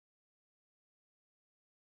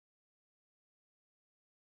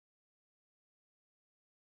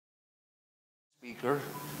Speaker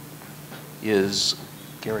is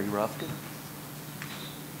Gary Ruvkun.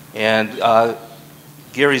 And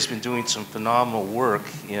Gary's been doing some phenomenal work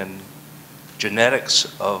in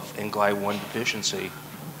genetics of NGLY1 deficiency.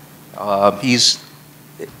 He's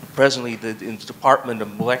presently in the Department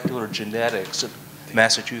of Molecular Genetics at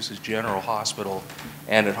Massachusetts General Hospital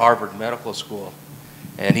and at Harvard Medical School.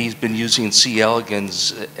 And he's been using C.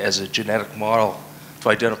 elegans as a genetic model to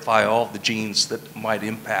identify all the genes that might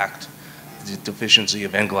impact the deficiency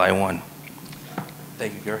of NGLY1.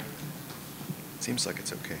 Thank you, Gary. Seems like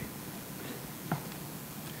it's okay.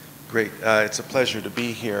 Great. It's a pleasure to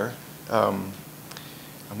be here. I'm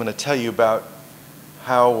going to tell you about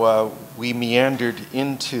how we meandered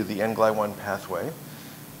into the NGLY1 pathway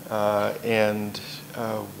and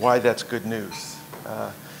why that's good news.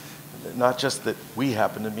 Not just that we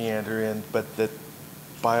happen to meander in, but that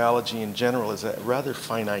biology in general is a rather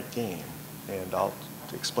finite game. And I'll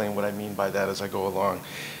explain what I mean by that as I go along.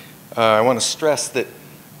 I want to stress that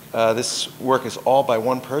this work is all by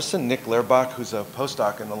one person, Nick Lehrbach, who's a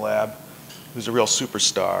postdoc in the lab, who's a real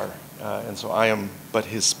superstar, and so I am but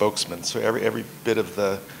his spokesman. So every bit of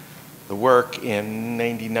the work and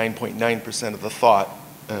 99.9% of the thought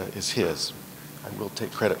is his. I will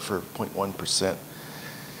take credit for 0.1%.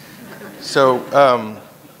 So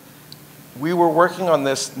we were working on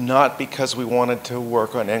this not because we wanted to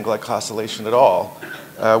work on N-glycosylation at all.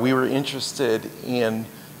 We were interested in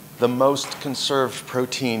the most conserved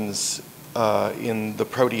proteins in the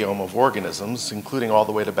proteome of organisms, including all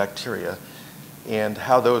the way to bacteria, and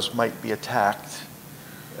how those might be attacked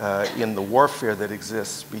in the warfare that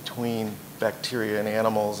exists between bacteria and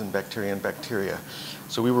animals and bacteria.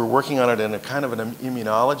 So we were working on it in a kind of an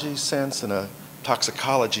immunology sense and a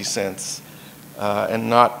toxicology sense, and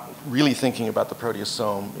not really thinking about the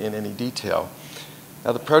proteasome in any detail.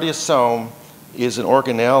 Now, the proteasome is an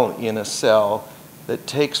organelle in a cell that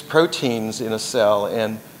takes proteins in a cell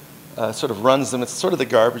and sort of runs them. It's sort of the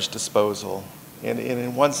garbage disposal. And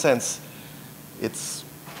in one sense, it's,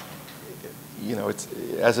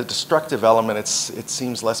 as a destructive element, it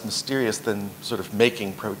seems less mysterious than sort of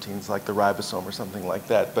making proteins like the ribosome or something like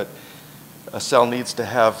that. But a cell needs to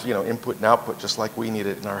have, input and output just like we need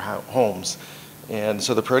it in our homes. And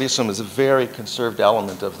so the proteasome is a very conserved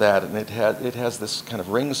element of that. And it has this kind of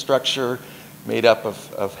ring structure made up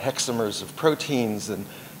of hexamers of proteins, and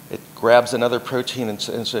it grabs another protein and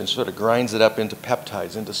sort of grinds it up into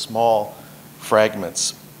peptides, into small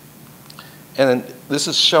fragments. And this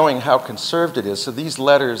is showing how conserved it is. So these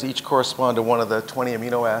letters each correspond to one of the 20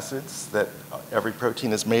 amino acids that every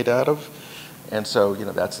protein is made out of. And so,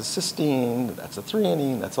 that's a cysteine, that's a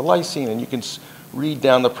threonine, that's a lysine, and you can read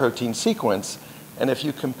down the protein sequence. And if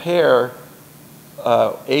you compare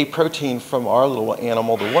a protein from our little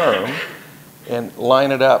animal, the worm, and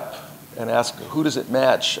line it up and ask who does it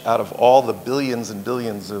match out of all the billions and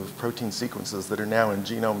billions of protein sequences that are now in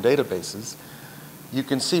genome databases, you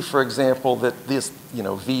can see, for example, that this,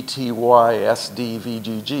 VTY, SD,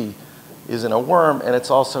 VGG is in a worm, and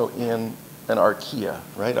it's also in an archaea,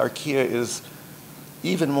 right? Archaea is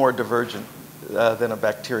even more divergent than a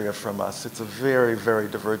bacteria from us. It's a very, very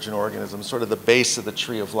divergent organism, sort of the base of the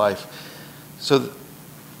tree of life. So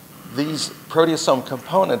these proteasome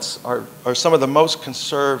components are some of the most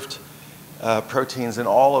conserved proteins in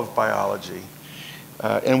all of biology.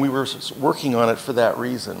 And we were working on it for that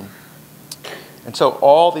reason. And so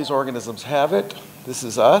all these organisms have it. This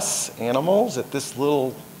is us, animals, at this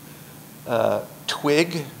little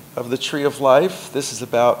twig of the tree of life. This is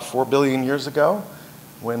about 4 billion years ago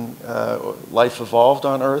when life evolved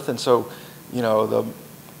on Earth. And so,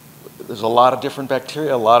 there's a lot of different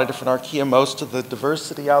bacteria, a lot of different archaea. Most of the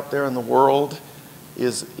diversity out there in the world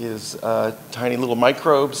is tiny little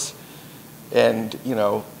microbes. And,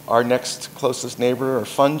 our next closest neighbor are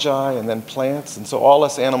fungi and then plants. And so all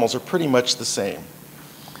us animals are pretty much the same.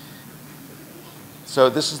 So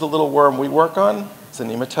this is the little worm we work on. It's a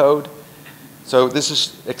nematode. So this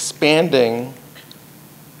is expanding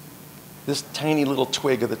this tiny little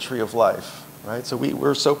twig of the tree of life, right? So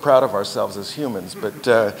we're so proud of ourselves as humans, but,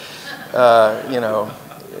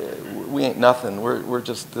 we ain't nothing. We're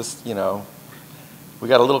just this, we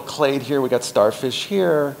got a little clade here, we got starfish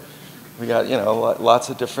here, we got, lots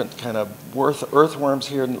of different kind of earthworms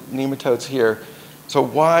here, nematodes here. So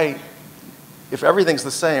why, if everything's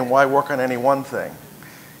the same, why work on any one thing?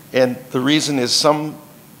 And the reason is some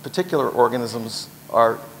particular organisms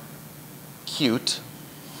are cute.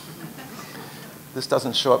 This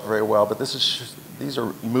doesn't show up very well, but these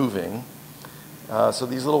are moving. So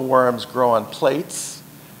these little worms grow on plates,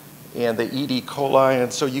 and they eat E. coli,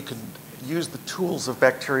 and so you can use the tools of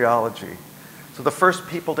bacteriology. So So the first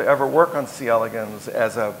people to ever work on C. elegans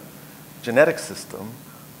as a genetic system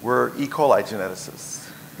were E. coli geneticists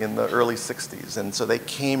in the early 60s. And so they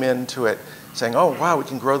came into it saying, oh, wow, we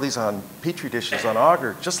can grow these on Petri dishes, on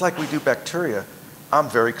agar, just like we do bacteria. I'm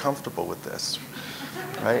very comfortable with this,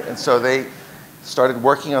 right? And so they started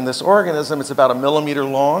working on this organism. It's about 1 millimeter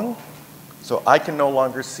long, so I can no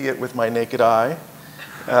longer see it with my naked eye,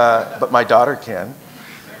 but my daughter can.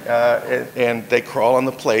 And they crawl on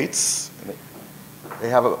the plates. They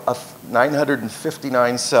have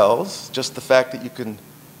 959 cells. Just the fact that you can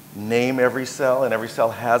name every cell, and every cell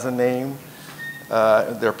has a name.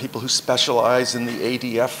 There are people who specialize in the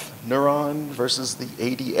ADF neuron versus the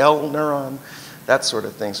ADL neuron, that sort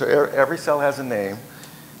of thing. So every cell has a name.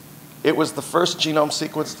 It was the first genome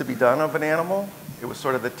sequence to be done of an animal. It was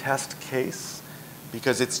sort of the test case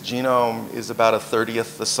because its genome is about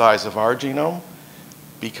 1/30th the size of our genome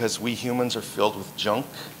because we humans are filled with junk,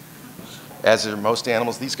 as are most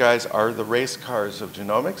animals. These guys are the race cars of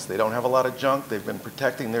genomics. They don't have a lot of junk. They've been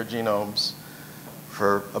protecting their genomes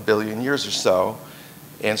for 1 billion years or so.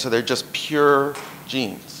 And so they're just pure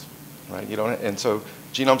genes, right? And so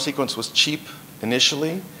genome sequence was cheap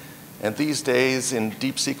initially. And these days, in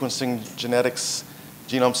deep sequencing genetics,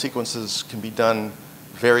 genome sequences can be done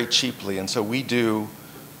very cheaply. And so we do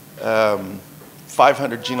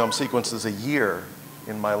 500 genome sequences a year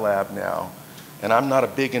in my lab now. And I'm not a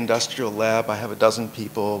big industrial lab. I have 12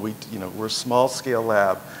 people. We're a small-scale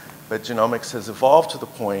lab. But genomics has evolved to the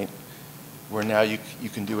point where now you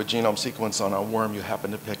can do a genome sequence on a worm you happen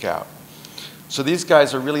to pick out. So these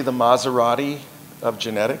guys are really the Maserati of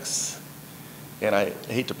genetics. And I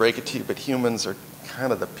hate to break it to you, but humans are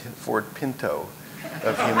kind of the Ford Pinto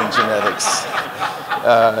of human genetics.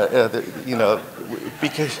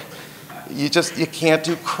 Because you can't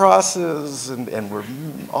do crosses, and we're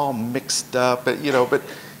all mixed up. But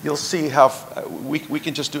you'll see how we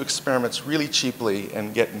can just do experiments really cheaply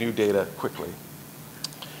and get new data quickly.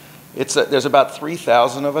 There's about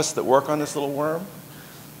 3,000 of us that work on this little worm,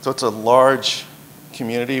 so it's a large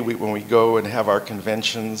community. When we go and have our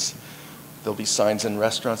conventions, there'll be signs in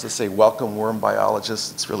restaurants that say, "Welcome, worm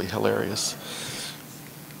biologists." It's really hilarious.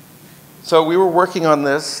 So we were working on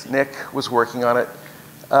this. Nick was working on it,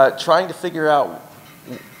 trying to figure out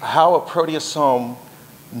how a proteasome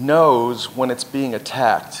knows when it's being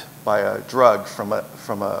attacked by a drug from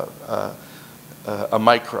a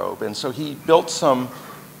microbe. And so he built some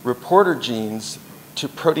reporter genes to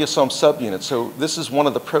proteasome subunits. So this is one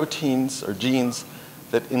of the proteins or genes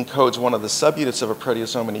that encodes one of the subunits of a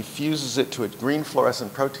proteasome, and he fuses it to a green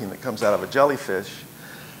fluorescent protein that comes out of a jellyfish.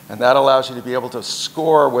 And that allows you to be able to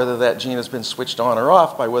score whether that gene has been switched on or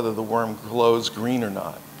off by whether the worm glows green or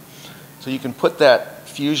not. So you can put that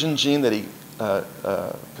fusion gene that he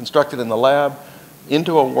constructed in the lab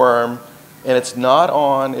into a worm, and it's not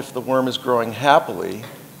on if the worm is growing happily,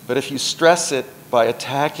 but if you stress it by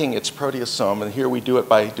attacking its proteasome, and here we do it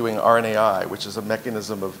by doing RNAi, which is a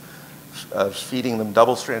mechanism of feeding them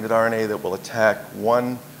double-stranded RNA that will attack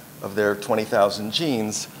one of their 20,000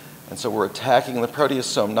 genes. And so we're attacking the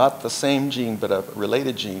proteasome, not the same gene, but a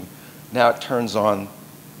related gene. Now it turns on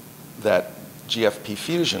that GFP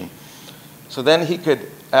fusion. So then he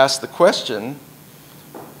could ask the question,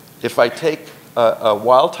 if I take a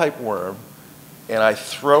wild-type worm and I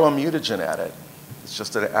throw a mutagen at it, it's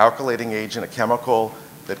just an alkylating agent, a chemical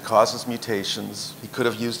that causes mutations. He could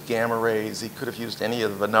have used gamma rays. He could have used any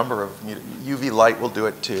of a number of UV light will do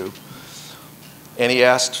it too. And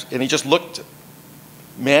he just looked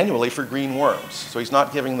manually for green worms. So he's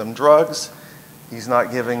not giving them drugs. He's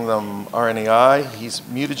not giving them RNAi. He's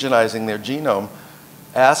mutagenizing their genome,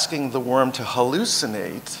 asking the worm to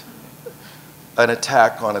hallucinate an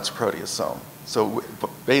attack on its proteasome. So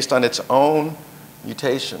based on its own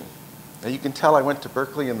mutation. Now you can tell I went to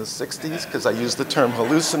Berkeley in the 60s because I used the term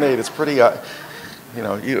hallucinate. It's pretty,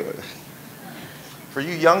 for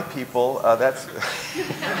you young people, that's.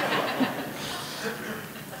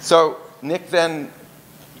 So Nick then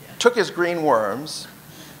took his green worms.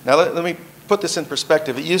 Now let me put this in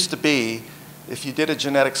perspective. It used to be, if you did a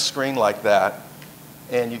genetic screen like that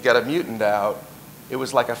and you got a mutant out, it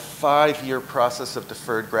was like a 5-year process of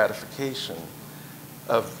deferred gratification,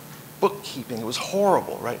 of bookkeeping. It was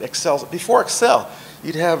horrible, right? Before Excel,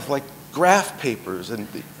 you'd have like graph papers, and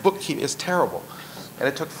the bookkeeping is terrible. And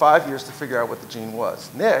it took 5 years to figure out what the gene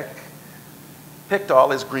was. Nick picked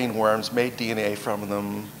all his green worms, made DNA from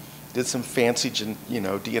them, did some fancy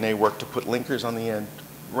DNA work to put linkers on the end,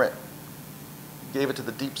 gave it to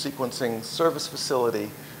the deep sequencing service facility,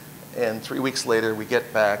 and 3 weeks later we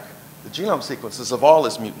get back the genome sequences of all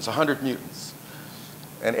his mutants, 100 mutants.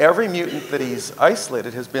 And every mutant that he's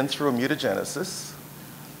isolated has been through a mutagenesis.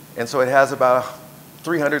 And so it has about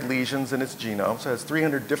 300 lesions in its genome. So it has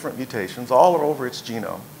 300 different mutations all over its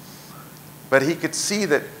genome. But he could see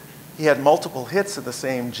that he had multiple hits of the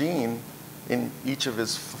same gene in each of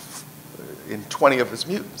his, in 20 of his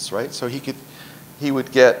mutants, right? So he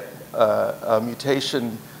would get a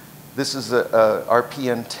mutation. This is a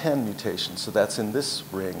RPN10 mutation, so that's in this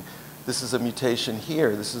ring. This is a mutation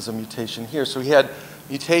here. This is a mutation here. So he had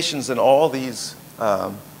mutations in all these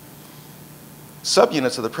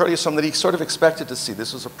subunits of the proteasome that he sort of expected to see.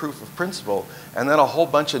 This was a proof of principle, and then a whole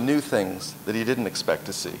bunch of new things that he didn't expect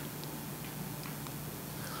to see.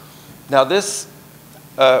 Now this,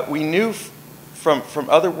 we knew from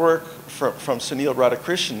other work from Sunil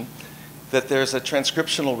Radhakrishnan that there's a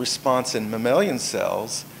transcriptional response in mammalian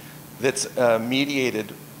cells that's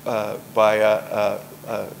mediated by a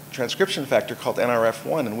transcription factor called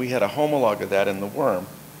NRF1, and we had a homologue of that in the worm.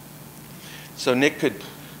 So Nick could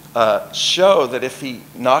show that if he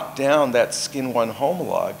knocked down that skin1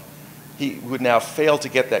 homologue, he would now fail to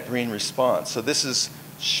get that green response. So this is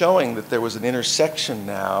showing that there was an intersection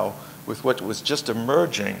now with what was just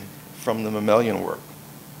emerging from the mammalian work.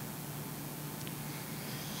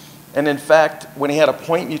 And in fact, when he had a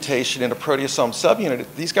point mutation in a proteasome subunit,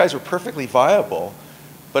 these guys were perfectly viable.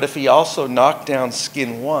 But if he also knocked down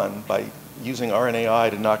skin1 by using RNAi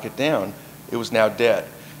to knock it down, it was now dead.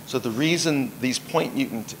 So the reason these point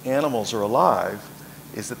mutant animals are alive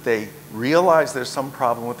is that they realize there's some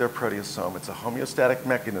problem with their proteasome. It's a homeostatic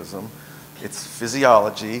mechanism. It's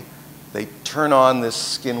physiology. They turn on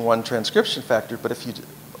this skin1 transcription factor, but if you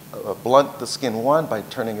blunt the skin1 by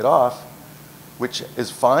turning it off, which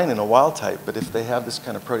is fine in a wild type, but if they have this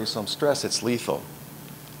kind of proteasome stress, it's lethal.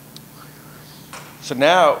 So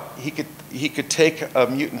now he could take a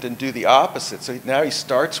mutant and do the opposite. So now he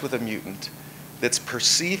starts with a mutant that's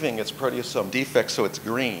perceiving its proteasome defect, so it's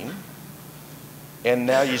green. And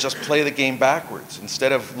now you just play the game backwards.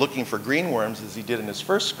 Instead of looking for green worms as he did in his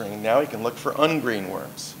first screen, now he can look for ungreen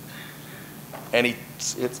worms. And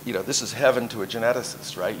you know, this is heaven to a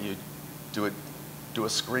geneticist, right? You do a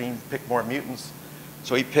screen, pick more mutants.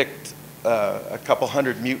 So he picked a couple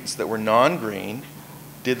hundred mutants that were non-green,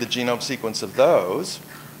 did the genome sequence of those,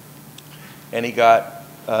 and he got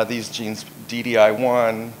these genes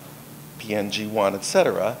DDI1, PNG1, et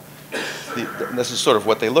cetera. This is sort of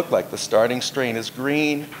what they look like. The starting strain is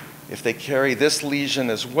green. If they carry this lesion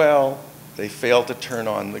as well, they fail to turn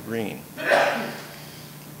on the green.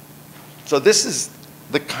 So this is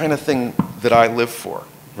the kind of thing that I live for,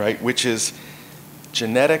 right? Which is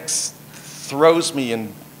genetics throws me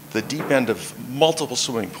in the deep end of multiple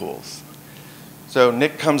swimming pools. So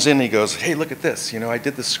Nick comes in and he goes, hey, look at this. You know, I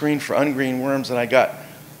did the screen for ungreen worms and I got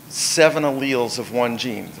 7 alleles of one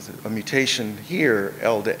gene. A mutation here,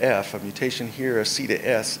 L to F, a mutation here, a C to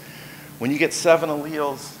S. When you get 7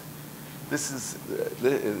 alleles, this is,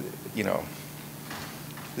 you know,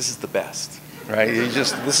 this is the best, right?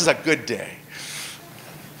 This is a good day.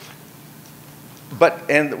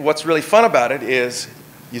 And what's really fun about it is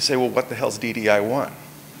you say, well, what the hell's DDI1,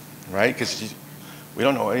 right? Because we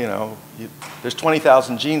don't know, you know, there's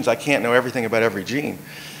 20,000 genes. I can't know everything about every gene.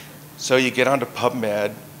 So you get onto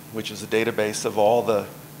PubMed, which is a database of all the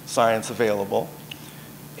science available,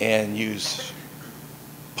 and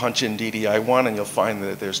punch in DDI1, and you'll find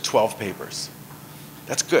that there's 12 papers.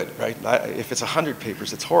 That's good, right? If it's 100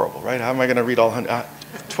 papers, it's horrible, right? How am I going to read all 100?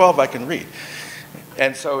 12 I can read.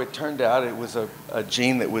 And so it turned out it was a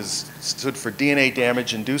gene that stood for DNA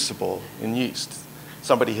damage inducible in yeast.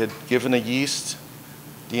 Somebody had given a yeast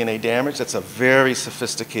DNA damage. That's a very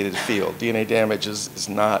sophisticated field. DNA damage is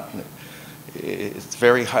not, it's a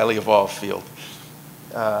very highly evolved field.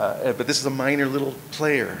 But this is a minor little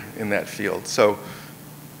player in that field. So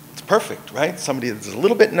it's perfect, right? Somebody that's a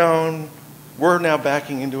little bit known, we're now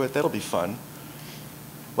backing into it. That'll be fun.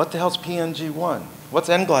 What the hell's PNG1? What's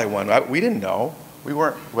NGLY1? We didn't know.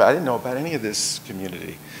 Well, I didn't know about any of this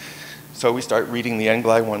community. So we start reading the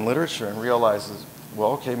NGLY1 literature and realize,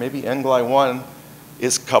 well, okay, maybe NGLY1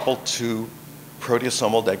 is coupled to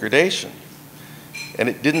proteasomal degradation. And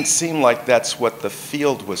it didn't seem like that's what the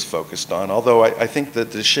field was focused on, although I think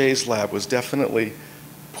that Deshae's lab was definitely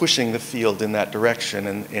pushing the field in that direction.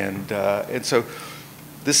 And so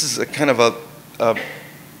this is a kind of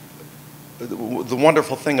the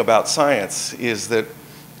wonderful thing about science is that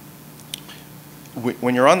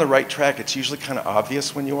when you're on the right track, it's usually kind of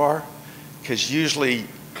obvious when you are, because usually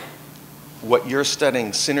what you're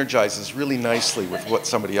studying synergizes really nicely with what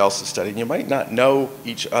somebody else is studying. You might not know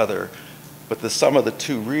each other, but the sum of the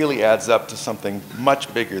two really adds up to something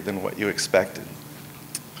much bigger than what you expected.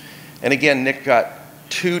 And again, Nick got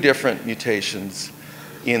 2 different mutations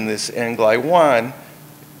in this NGLY1,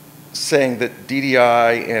 saying that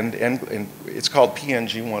DDI and it's called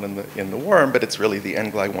PNG1 in the worm, but it's really the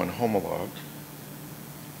NGLY1 homologue.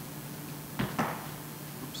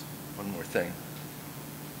 Oops, one more thing.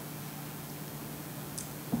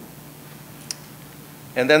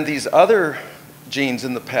 And then these other genes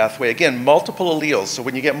in the pathway, again, multiple alleles. So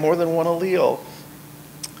when you get more than one allele,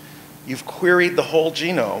 you've queried the whole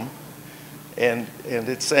genome, and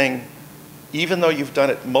it's saying, even though you've done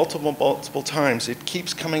it multiple times, it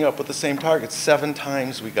keeps coming up with the same target. 7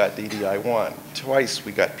 times we got DDI1, twice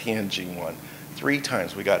we got PNG1, 3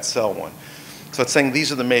 times we got cell1. So it's saying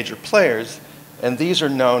these are the major players, and these are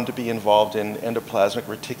known to be involved in endoplasmic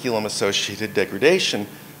reticulum-associated degradation,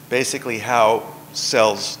 basically how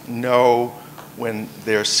cells know when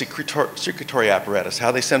their secretory apparatus,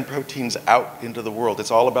 how they send proteins out into the world.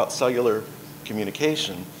 It's all about cellular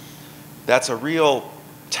communication. That's a real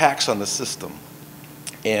tax on the system,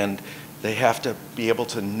 and they have to be able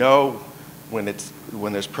to know when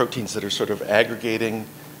there's proteins that are sort of aggregating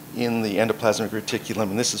in the endoplasmic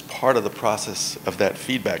reticulum, and this is part of the process of that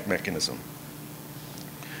feedback mechanism.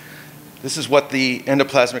 This is what the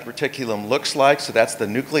endoplasmic reticulum looks like. So that's the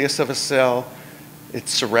nucleus of a cell. It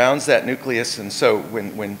surrounds that nucleus, and so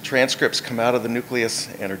when transcripts come out of the nucleus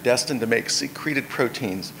and are destined to make secreted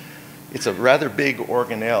proteins, it's a rather big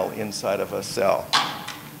organelle inside of a cell.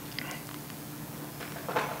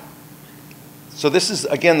 So this is,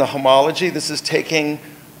 again, the homology. This is taking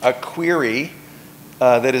a query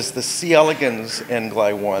that is the C. elegans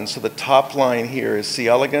NGLY1. So the top line here is C.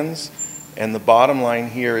 elegans, and the bottom line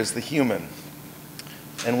here is the human.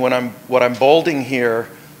 And what I'm bolding here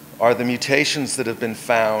are the mutations that have been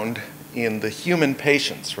found in the human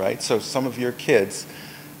patients, right? So some of your kids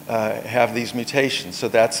have these mutations. So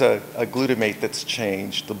that's a glutamate that's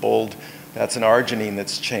changed. The bold, that's an arginine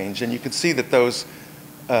that's changed. And you can see that those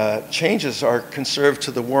changes are conserved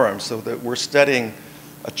to the worm, so that we're studying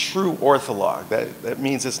a true ortholog. That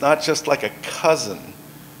means it's not just like a cousin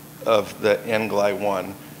of the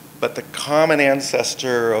NGLY1, but the common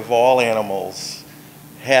ancestor of all animals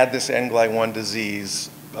had this NGLY1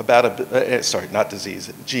 disease,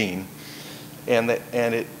 gene,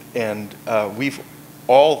 and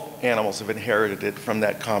all animals have inherited it from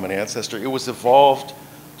that common ancestor. It was evolved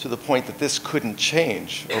to the point that this couldn't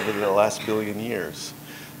change over the last billion years.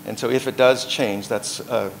 And so if it does change, that's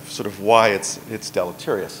sort of why it's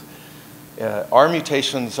deleterious. Our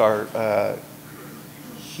mutations are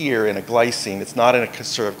here in a glycine. It's not in a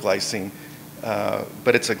conserved glycine,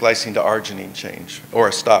 but it's a glycine to arginine change, or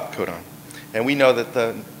a stop codon. And we know that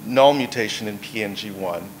the null mutation in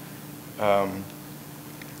PNG1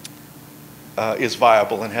 is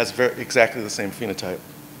viable and has exactly the same phenotype.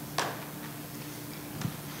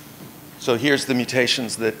 So here's the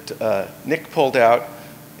mutations that Nick pulled out,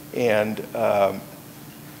 and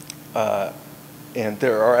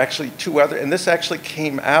there are actually 2 other, and this actually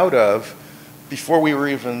came out of, before we were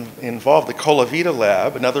even involved, the Colavita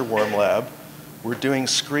lab, another worm lab. We're doing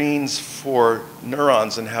screens for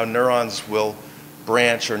neurons and how neurons will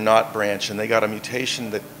branch or not branch, and they got a mutation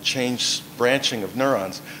that changed branching of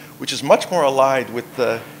neurons, which is much more allied with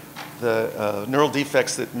the neural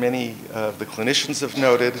defects that many of the clinicians have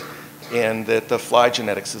noted, and that the fly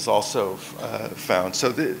genetics is also found.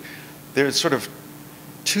 So there's sort of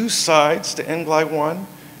 2 sides to NGLY1,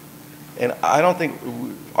 and I don't think,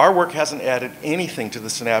 our work hasn't added anything to the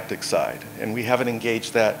synaptic side, and we haven't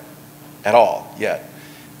engaged that at all yet.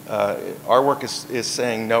 Our work is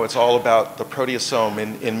saying, no, it's all about the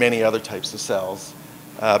proteasome in many other types of cells.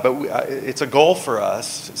 But it's a goal for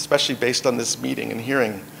us, especially based on this meeting and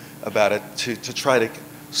hearing about it, to try to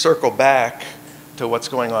circle back to what's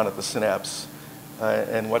going on at the synapse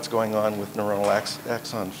and what's going on with neuronal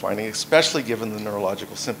axon finding, especially given the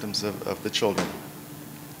neurological symptoms of the children.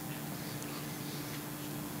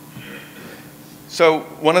 So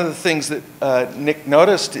one of the things that Nick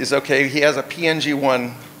noticed is, okay, he has a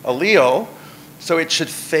PNG1 allele, so it should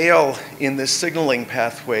fail in this signaling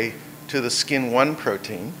pathway to the SKIN1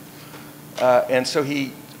 protein. And so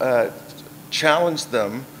he challenged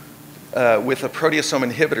them with a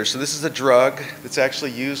proteasome inhibitor. So this is a drug that's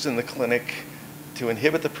actually used in the clinic to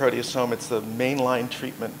inhibit the proteasome. It's the mainline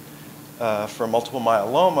treatment for multiple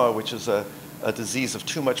myeloma, which is a disease of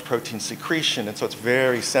too much protein secretion, and so it's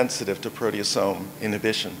very sensitive to proteasome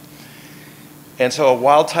inhibition. And so a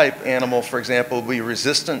wild-type animal, for example, will be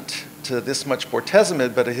resistant to this much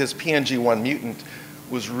bortezomib, but his PNG1 mutant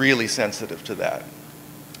was really sensitive to that.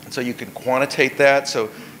 And so you can quantitate that.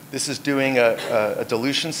 So this is doing a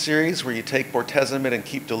dilution series where you take bortezomib and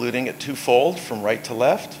keep diluting it 2-fold from right to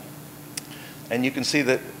left. And you can see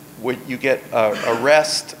that you get a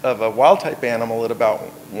rest of a wild-type animal at about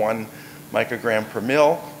 1 microgram per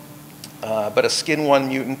mil, but a SKIN1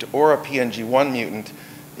 mutant or a PNG1 mutant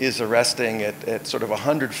is arresting at sort of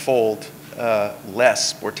 100-fold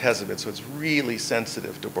less bortezomib, so it's really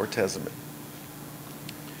sensitive to bortezomib.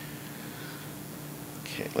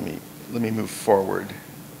 Okay, let me move forward.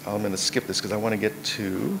 I'm going to skip this because I want to get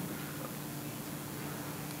to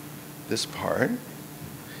this part.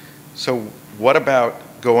 So what about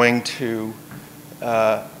going to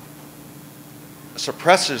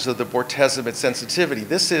suppressors of the bortezomib sensitivity?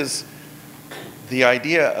 This is the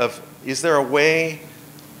idea of, is there a way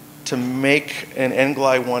to make an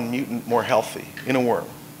NGLY1 mutant more healthy in a worm?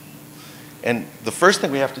 And the first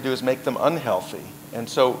thing we have to do is make them unhealthy. And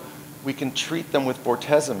so we can treat them with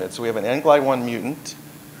bortezomib. So we have an NGLY1 mutant.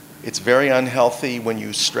 It's very unhealthy when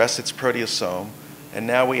you stress its proteasome. And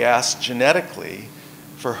now we ask genetically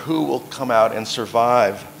for who will come out and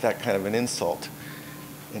survive that kind of an insult.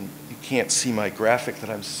 And you can't see my graphic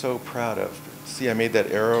that I'm so proud of. See, I made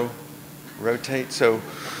that arrow rotate. So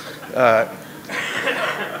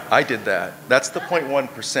I did that. That's the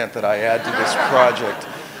 0.1% that I add to this project.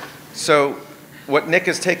 So what Nick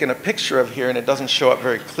has taken a picture of here, and it doesn't show up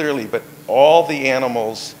very clearly, but all the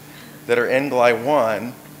animals that are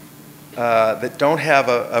NGLY1 that don't have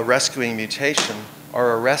a rescuing mutation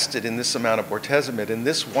are arrested in this amount of bortezomib. And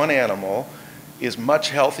this one animal is much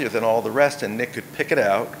healthier than all the rest, and Nick could pick it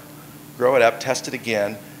out, grow it up, test it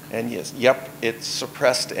again, and yes, yep, it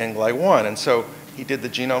suppressed NGLY1. And so he did the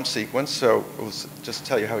genome sequence, so it was just to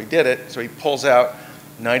tell you how he did it. So he pulls out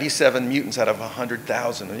 97 mutants out of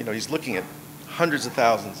 100,000. And, you know, he's looking at hundreds of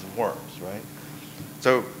thousands of worms, right?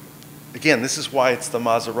 So again, this is why it's the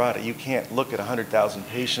Maserati. You can't look at 100,000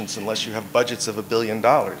 patients unless you have budgets of $1 billion,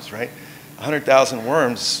 right? 100,000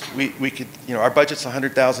 worms, we could, you know, our budget's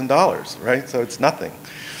 $100,000, right? So it's nothing.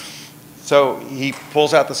 So he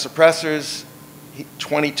pulls out the suppressors,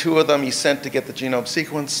 22 of them he sent to get the genome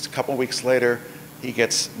sequenced. A couple weeks later, he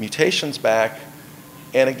gets mutations back.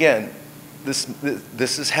 And again, this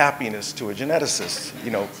is happiness to a geneticist. You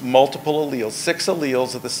know, multiple alleles, 6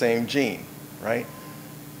 alleles of the same gene, right?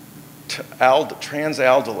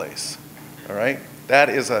 Transaldolase, all right? That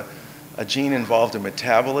is a gene involved in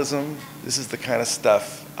metabolism. This is the kind of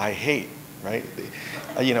stuff I hate, right?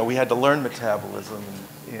 You know, we had to learn metabolism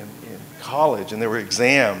in college, and there were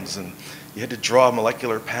exams, and you had to draw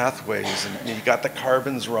molecular pathways, and you got the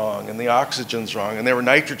carbons wrong, and the oxygens wrong, and there were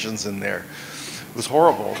nitrogens in there. It was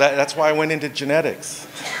horrible. That's why I went into genetics.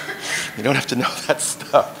 You don't have to know that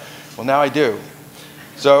stuff. Well, now I do.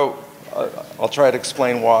 So I'll try to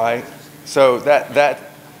explain why. So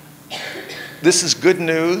this is good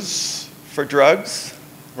news for drugs,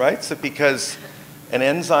 right? So because an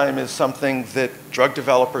enzyme is something that drug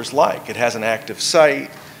developers like. It has an active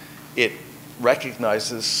site. It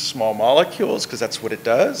recognizes small molecules because that's what it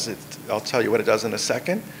does. I'll tell you what it does in a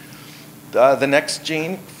second. The next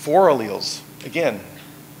gene, 4 alleles. Again,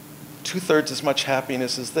 2/3 as much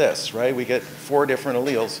happiness as this, right? We get 4 different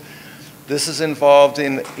alleles. This is involved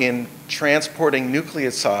in transporting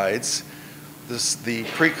nucleosides, the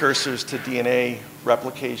precursors to DNA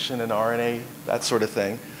replication and RNA, that sort of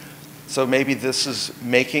thing. So maybe this is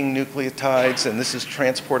making nucleotides and this is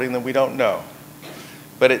transporting them, we don't know.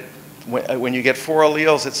 But when you get 4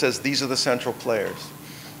 alleles, it says these are the central players.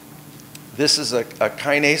 This is a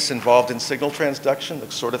kinase involved in signal transduction, the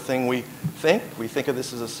sort of thing we think. We think of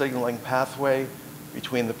this as a signaling pathway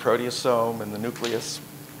between the proteasome and the nucleus.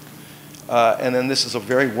 And then this is a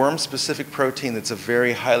very worm-specific protein that's a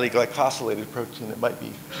very highly glycosylated protein that might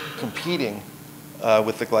be competing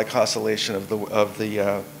with the glycosylation of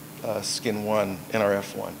the SKIN1,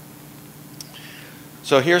 NRF1.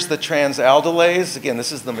 So here's the transaldolase. Again,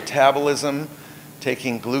 this is the metabolism,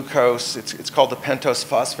 taking glucose. It's called the pentose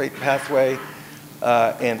phosphate pathway.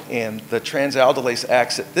 And the transaldolase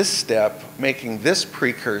acts at this step, making this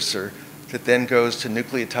precursor that then goes to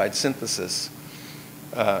nucleotide synthesis.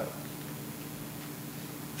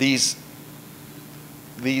 These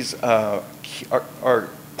are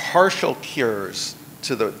partial cures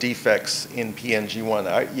to the defects in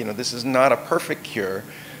PNG1. You know, this is not a perfect cure.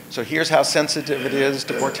 So here's how sensitive it is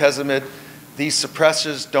to bortezomib. These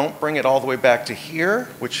suppressors don't bring it all the way back to here,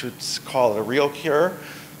 which would call it a real cure,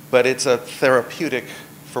 but it's a therapeutic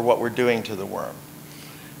for what we're doing to the worm.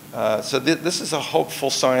 So this is a hopeful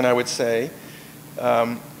sign, I would say,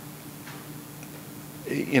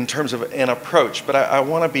 in terms of an approach. But I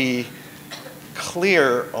want to be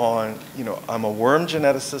clear on, you know, I'm a worm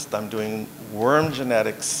geneticist. I'm doing worm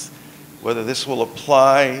genetics. Whether this will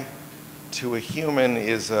apply to a human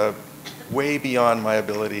is way beyond my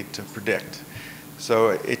ability to predict.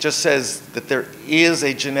 So it just says that there is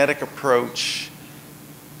a genetic approach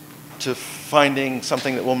to finding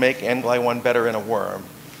something that will make NGLY1 better in a worm.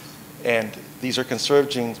 And these are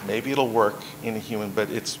conserved genes. Maybe it'll work in a human,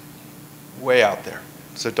 but it's way out there.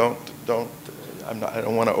 So I don't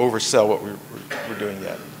want to oversell what we're doing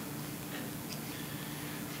yet.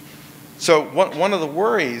 So one of the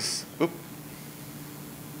worries, there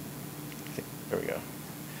we go.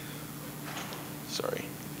 Sorry.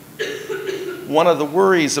 One of the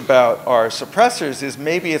worries about our suppressors is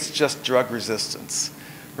maybe it's just drug resistance.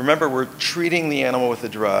 Remember, we're treating the animal with a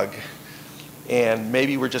drug, and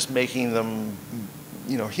maybe we're just making them,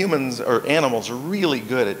 humans or animals are really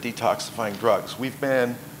good at detoxifying drugs.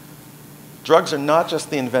 Drugs are not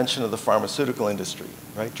just the invention of the pharmaceutical industry,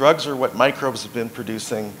 right? Drugs are what microbes have been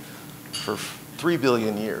producing for 3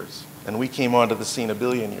 billion years, and we came onto the scene 1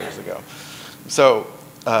 billion years ago. So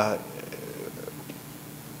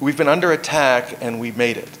we've been under attack, and we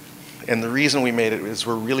made it. And the reason we made it is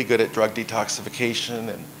we're really good at drug detoxification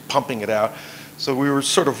and pumping it out. So we were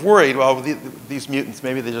sort of worried, well, these mutants,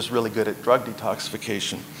 maybe they're just really good at drug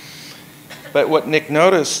detoxification. But what Nick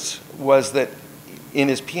noticed was that in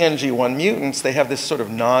his PNG1 mutants, they have this sort of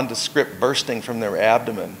nondescript bursting from their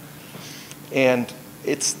abdomen. And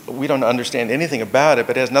we don't understand anything about it,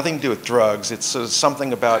 but it has nothing to do with drugs. It's sort of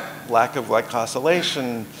something about lack of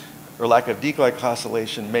glycosylation or lack of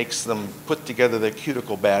deglycosylation makes them put together their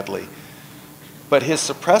cuticle badly. But his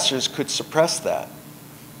suppressors could suppress that.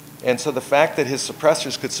 And so the fact that his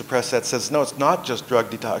suppressors could suppress that says, no, it's not just drug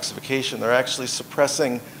detoxification. They're actually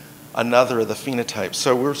suppressing another of the phenotypes.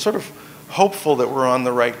 So we're sort of hopeful that we're on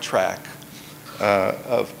the right track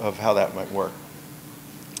of how that might work.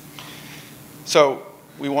 So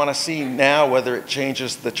we want to see now whether it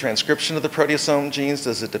changes the transcription of the proteasome genes.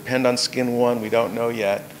 Does it depend on SKIN1? We don't know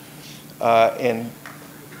yet. And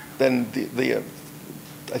then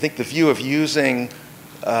I think the view of using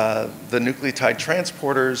the nucleotide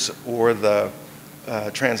transporters or the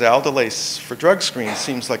transaldolase for drug screens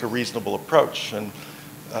seems like a reasonable approach. And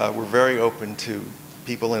we're very open to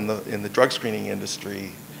people in the drug screening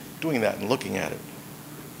industry doing that and looking at it.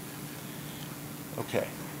 Okay,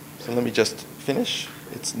 so let me just finish.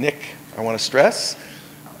 It's Nick, I want to stress.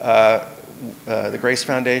 The Grace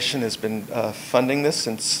Foundation has been funding this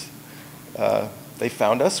since they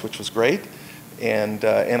found us, which was great. And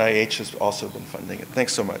NIH has also been funding it.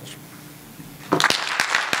 Thanks so much.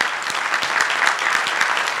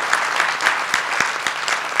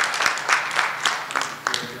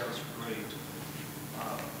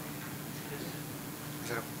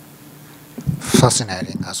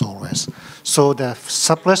 Fascinating, as always. So the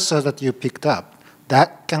suppressor that you picked up,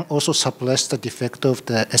 that can also suppress the defect of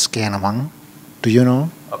the SKN1. Do you know?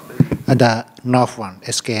 And the NOF one,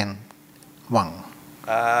 SKN1.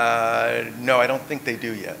 No, I don't think they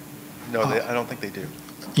do yet. No, I don't think they do.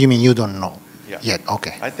 You mean you don't know yet?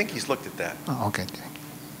 Okay. I think he's looked at that. Oh, okay.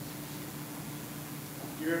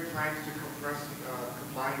 You're trying to compress,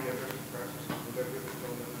 combine the other suppressors with the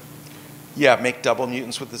double. Yeah, make double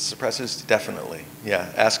mutants with the suppressors, definitely.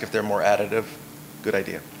 Yeah, ask if they're more additive. Good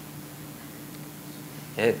idea.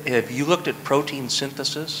 Have you looked at protein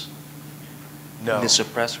synthesis? No. In the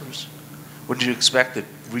suppressors? Would you expect that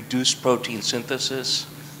reduced protein synthesis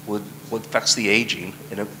would affect the aging,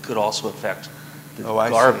 and it could also affect the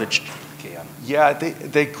garbage can? Yeah,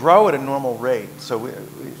 they grow at a normal rate. So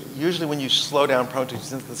usually when you slow down protein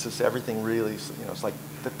synthesis, everything really, it's like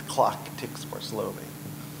the clock ticks more slowly.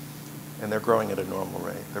 And they're growing at a normal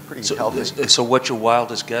rate. They're pretty healthy. So what's your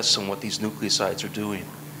wildest guess on what these nucleosides are doing?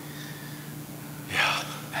 Yeah.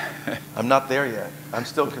 I'm not there yet. I'm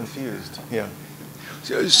still confused. Yeah.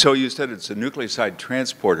 So you said it's a nucleoside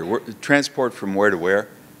transporter. Transport from where to where?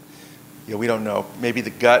 Yeah, we don't know. Maybe the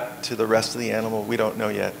gut to the rest of the animal. We don't know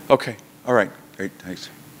yet. Okay. All right. Great. Thanks.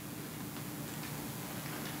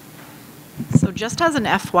 So just as an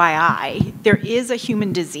FYI, there is a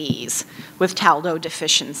human disease with taldo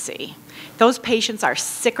deficiency. Those patients are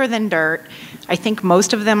sicker than dirt. I think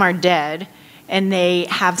most of them are dead, and they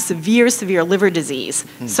have severe, severe liver disease.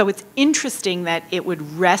 So it's interesting that it would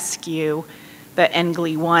rescue the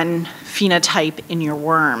NGLY1 phenotype in your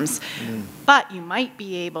worms. But you might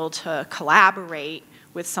be able to collaborate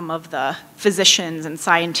with some of the physicians and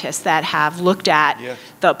scientists that have looked at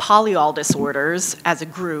the polyol disorders as a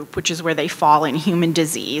group, which is where they fall in human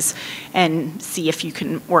disease, and see if you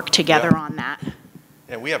can work together on that.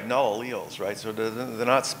 And we have null alleles, right? So they're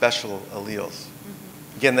not special alleles.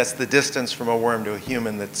 Again, that's the distance from a worm to a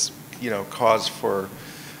human that's, cause for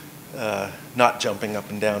not jumping up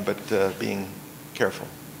and down, but being careful.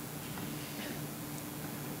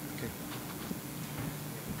 Okay.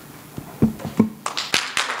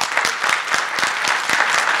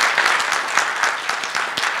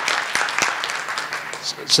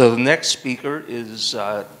 So the next speaker is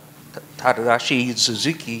Tadashi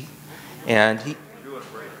Suzuki, and he.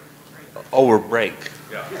 Oh, we're break.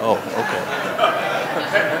 Yeah. Oh,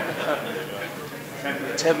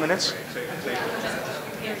 okay. 10 minutes?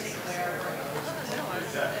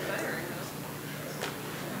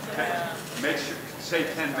 Make sure, say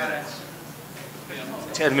 10 minutes.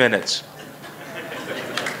 10 minutes.